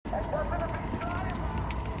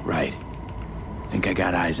Right. Think I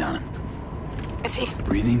got eyes on him. Is he?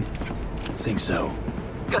 Breathing? Think so.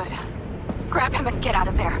 Good. Grab him and get out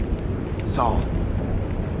of there. Saul.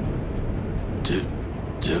 Do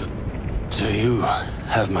you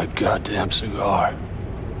have my goddamn cigar?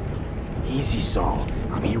 Easy, Saul.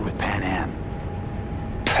 I'm here with Pan Am.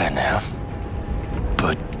 Pan Am?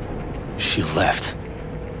 But she left.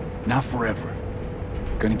 Not forever.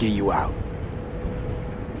 Gonna get you out.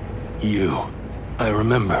 You. I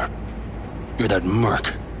remember. You're that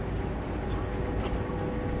merc.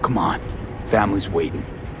 Come on. Family's waiting.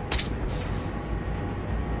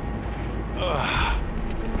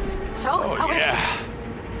 So, how is he?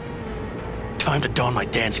 Time to don my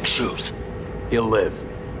dancing shoes. He'll live.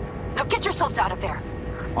 Now get yourselves out of there.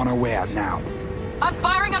 On our way out now. I'm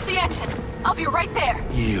firing up the engine. I'll be right there.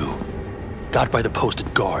 You. Got by the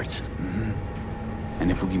posted guards. And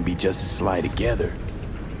if we can be just as sly together,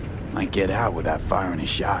 might get out without firing a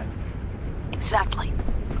shot. Exactly.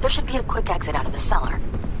 There should be a quick exit out of the cellar.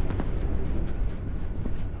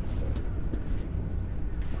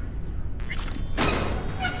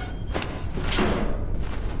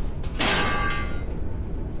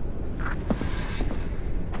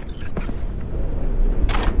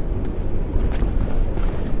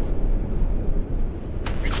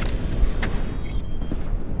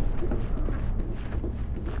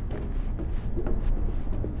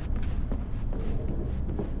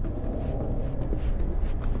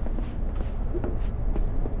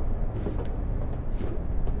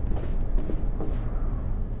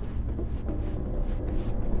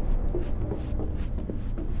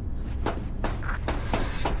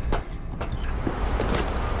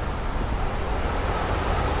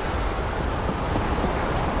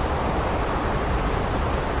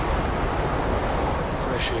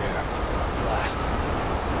 Fresh air. Blast.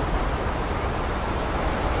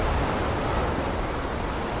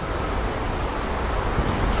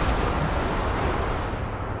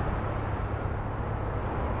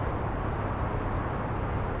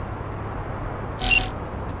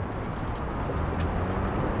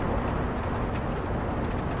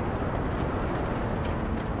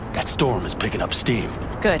 That storm is picking up steam.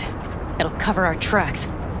 Good. It'll cover our tracks.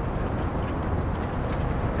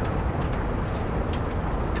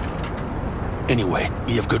 Anyway,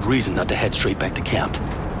 we have good reason not to head straight back to camp.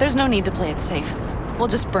 There's no need to play it safe. We'll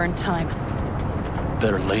just burn time.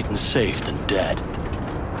 Better late and safe than dead.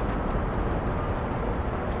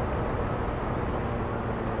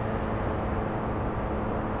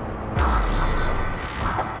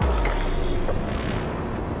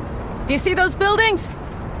 Do you see those buildings?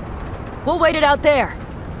 We'll wait it out there.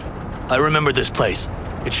 I remember this place.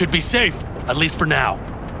 It should be safe, at least for now.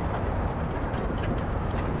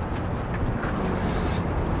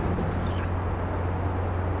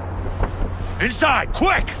 Inside,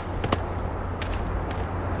 quick!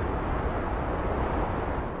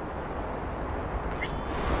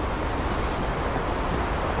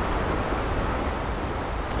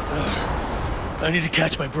 I need to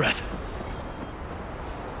catch my breath.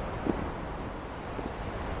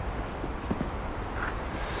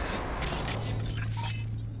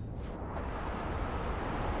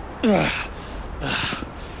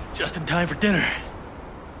 Just in time for dinner.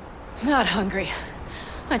 Not hungry.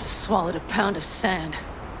 I just swallowed a pound of sand.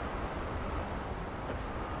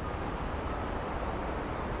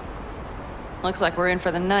 Looks like we're in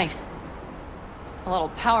for the night. A little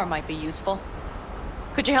power might be useful.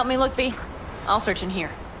 Could you help me look, V? I'll search in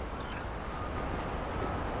here.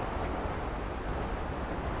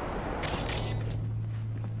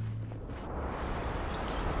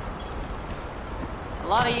 A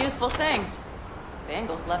lot of useful things.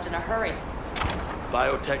 Bangles left in a hurry.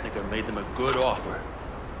 Biotechnica made them a good offer.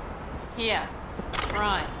 Yeah,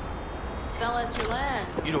 prime. Sell us your land.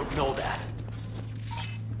 You don't know that.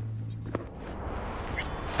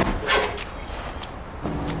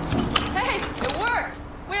 Hey, it worked!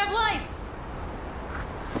 We have lights!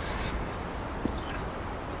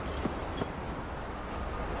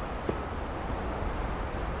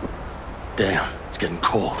 Damn, it's getting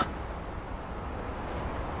cold.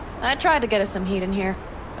 I tried to get us some heat in here,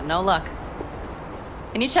 but no luck.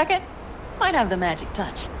 Can you check it? Might have the magic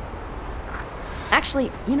touch.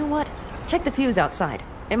 Actually, you know what? Check the fuse outside.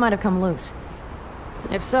 It might have come loose.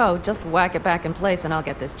 If so, just whack it back in place and I'll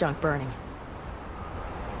get this junk burning.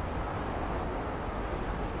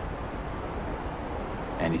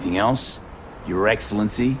 Anything else? Your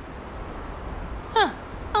Excellency? Huh.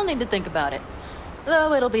 I'll need to think about it.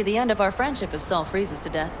 Though it'll be the end of our friendship if Saul freezes to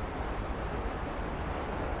death.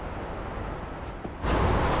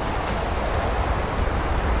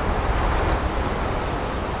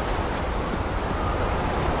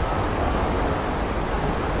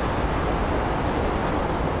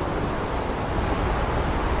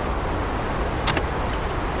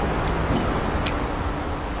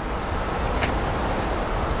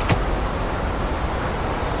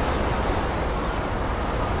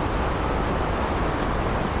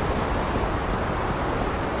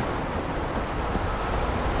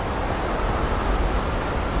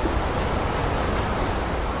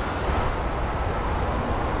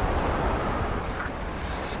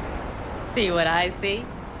 See what I see?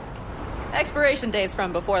 Expiration date's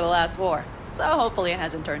from before the last war, so hopefully it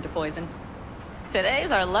hasn't turned to poison.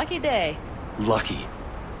 Today's our lucky day. Lucky.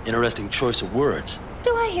 Interesting choice of words.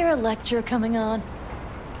 Do I hear a lecture coming on?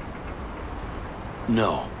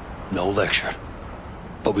 No. No lecture.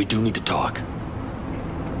 But we do need to talk.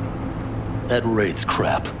 That Wraith's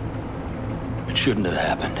crap. It shouldn't have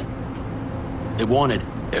happened. They wanted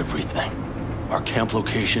everything. Our camp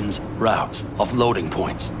locations, routes, offloading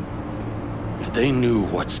points. If they knew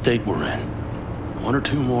what state we're in, 1 or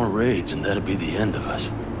 2 more raids and that'd be the end of us.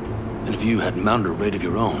 And if you had mounted a raid of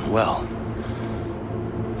your own, well,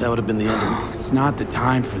 that would have been the end of... It's not the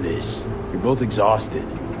time for this. You're both exhausted.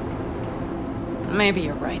 Maybe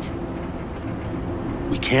you're right.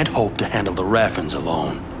 We can't hope to handle the Raffens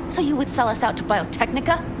alone. So you would sell us out to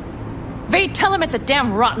Biotechnica? V, tell him it's a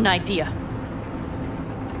damn rotten idea.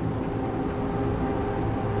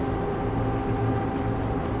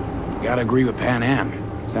 Gotta agree with Pan Am.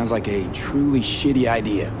 Sounds like a truly shitty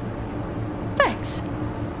idea. Thanks.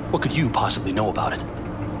 What could you possibly know about it?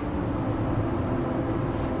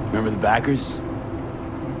 Remember the backers?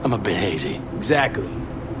 I'm a bit hazy. Exactly.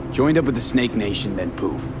 Joined up with the Snake Nation, then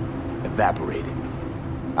poof. Evaporated.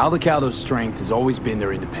 Aldecaldo's strength has always been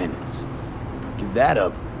their independence. Give that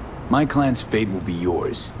up, my clan's fate will be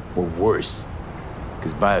yours. Or worse.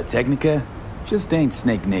 Because Biotechnica just ain't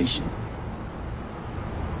Snake Nation.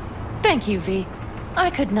 Thank you, V. I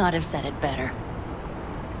could not have said it better.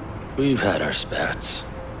 We've had our spats.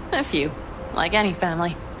 A few. Like any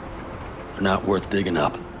family. They're not worth digging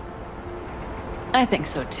up. I think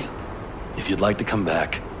so too. If you'd like to come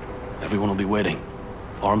back, everyone will be waiting.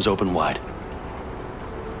 Arms open wide.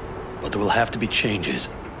 But there will have to be changes.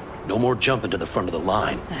 No more jumping to the front of the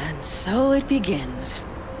line. And so it begins.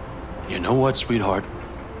 You know what, sweetheart?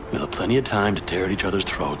 We'll have plenty of time to tear at each other's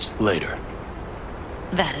throats later.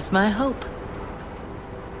 That is my hope.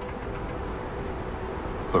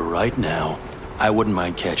 But right now, I wouldn't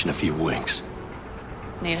mind catching a few winks.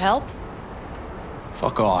 Need help?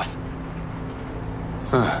 Fuck off.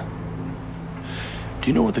 Huh. Do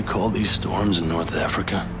you know what they call these storms in North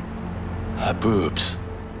Africa? Haboobs.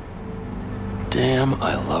 Damn,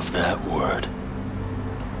 I love that word.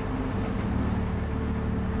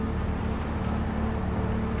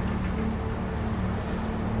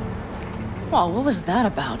 Whoa, what was that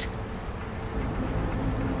about?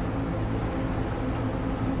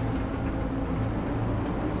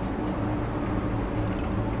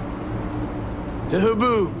 To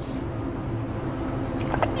Haboobs!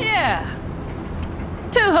 Yeah.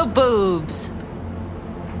 To Haboobs.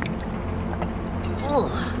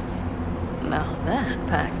 Ugh. Now that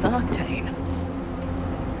packs octane.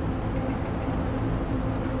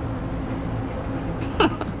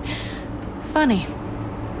 Funny.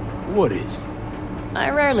 What is?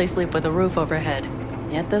 I rarely sleep with a roof overhead,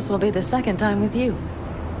 yet this will be the second time with you.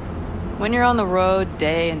 When you're on the road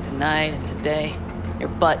day into night into day, your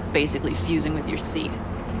butt basically fusing with your seat,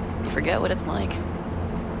 you forget what it's like.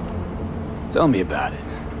 Tell me about it.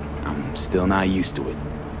 I'm still not used to it.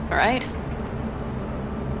 Right?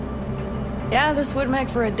 Yeah, this would make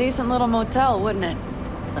for a decent little motel, wouldn't it?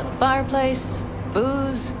 Little fireplace,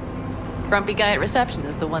 booze. Grumpy guy at reception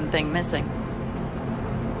is the one thing missing.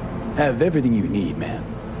 Have everything you need, man.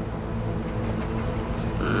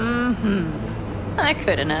 Mm-hmm. I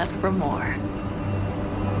couldn't ask for more.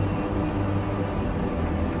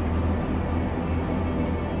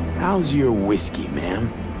 How's your whiskey, ma'am?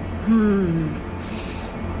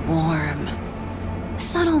 Warm.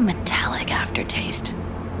 Subtle metallic aftertaste.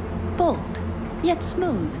 Bold, yet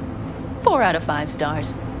smooth. 4 out of 5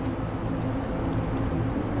 stars.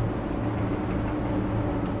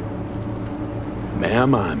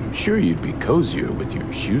 Ma'am, I'm sure you'd be cozier with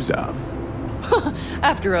your shoes off.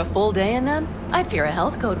 After a full day in them, I'd fear a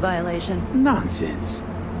health code violation. Nonsense.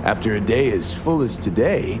 After a day as full as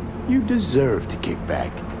today, you deserve to kick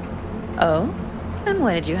back. Oh? And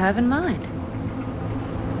what did you have in mind?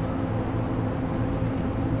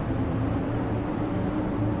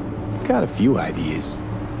 Got a few ideas.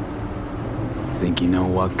 Think you know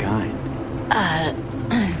what kind?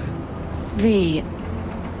 V...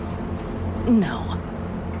 No.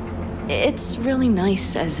 It's really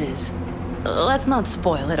nice as is. Let's not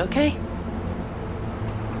spoil it, okay?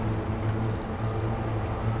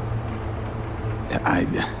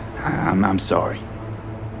 I'm sorry.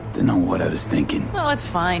 Didn't know what I was thinking. No, it's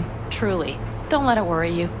fine. Truly. Don't let it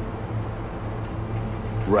worry you.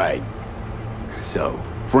 Right. So,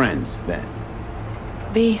 friends, then.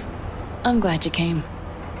 V, I'm glad you came.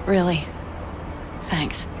 Really.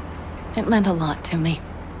 Thanks. It meant a lot to me.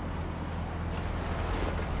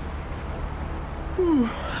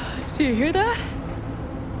 Do you hear that?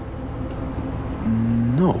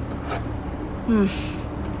 Nope.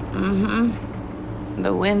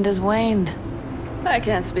 The wind has waned. I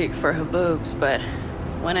can't speak for Haboobs, but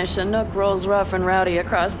when a Chinook rolls rough and rowdy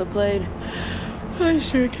across the plain, I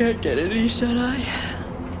sure can't get any shut-eye.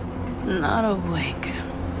 Not a wink.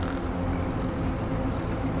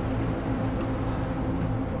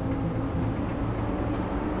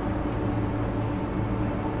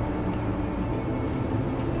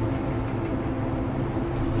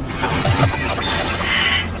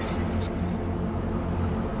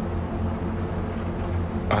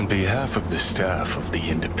 On behalf of the staff of the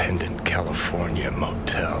Independent California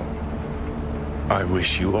Motel, I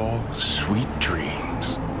wish you all sweet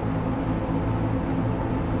dreams.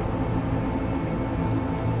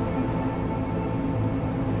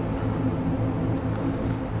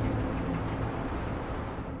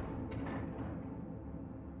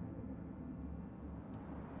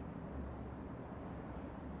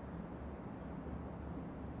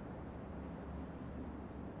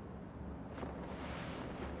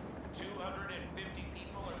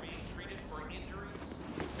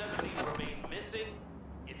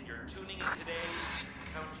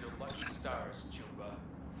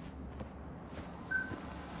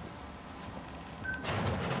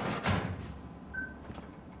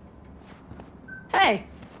 Hey,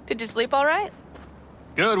 did you sleep all right?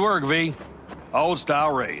 Good work, V.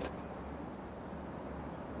 Old-style raid.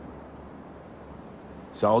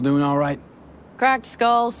 Saul doing all right? Cracked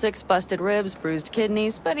skull, 6 busted ribs, bruised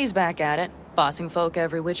kidneys, but he's back at it, bossing folk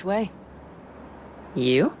every which way.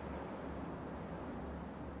 You?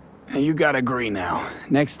 You gotta agree now.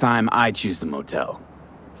 Next time, I choose the motel.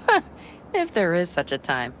 If there is such a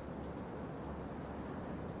time.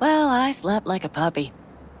 Well, I slept like a puppy.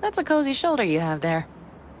 That's a cozy shoulder you have there.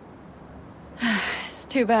 It's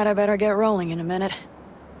too bad I better get rolling in a minute.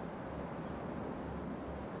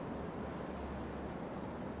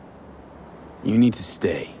 You need to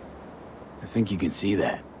stay. I think you can see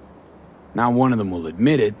that. Not one of them will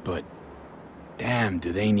admit it, but damn,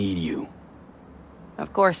 do they need you.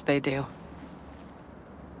 Of course they do.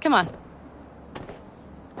 Come on.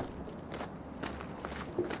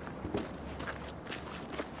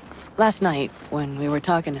 Last night, when we were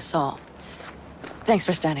talking to Saul, thanks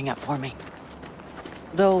for standing up for me.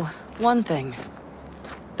 Though, one thing.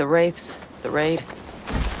 The Wraiths, the raid,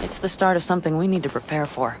 it's the start of something we need to prepare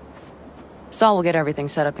for. Saul will get everything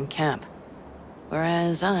set up in camp.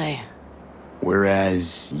 Whereas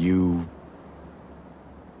you...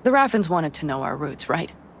 The Raffens wanted to know our routes,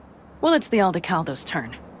 right? Well, it's the Aldecaldo's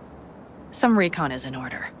turn. Some recon is in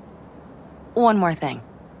order. One more thing.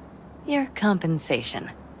 Your compensation.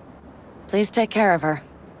 Please take care of her.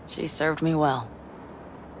 She served me well.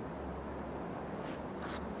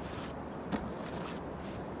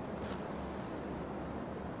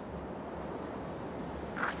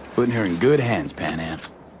 Putting her in good hands, Panam.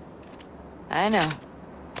 I know.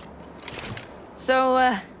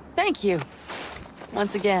 So, thank you.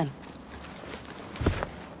 Once again.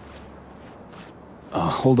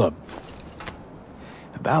 Hold up.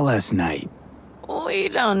 About last night. We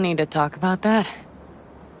don't need to talk about that.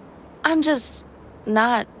 I'm just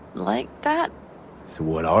not like that. So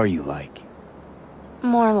what are you like?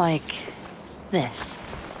 More like this.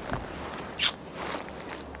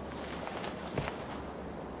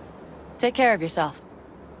 Take care of yourself.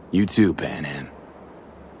 You too, Panam.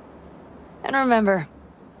 And remember,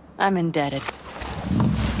 I'm indebted.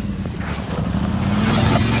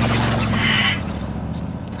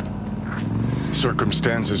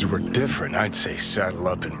 Circumstances were different, I'd say saddle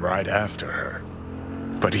up and ride after her.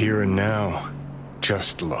 But here and now,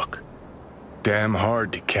 just look. Damn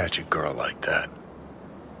hard to catch a girl like that.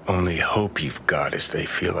 Only hope you've got is they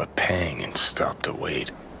feel a pang and stop to wait.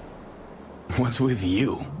 What's with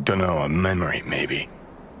you? Dunno, a memory maybe.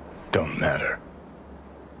 Don't matter.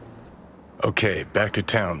 Okay, back to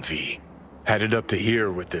town, V. Headed up to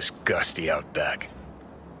here with this gusty outback.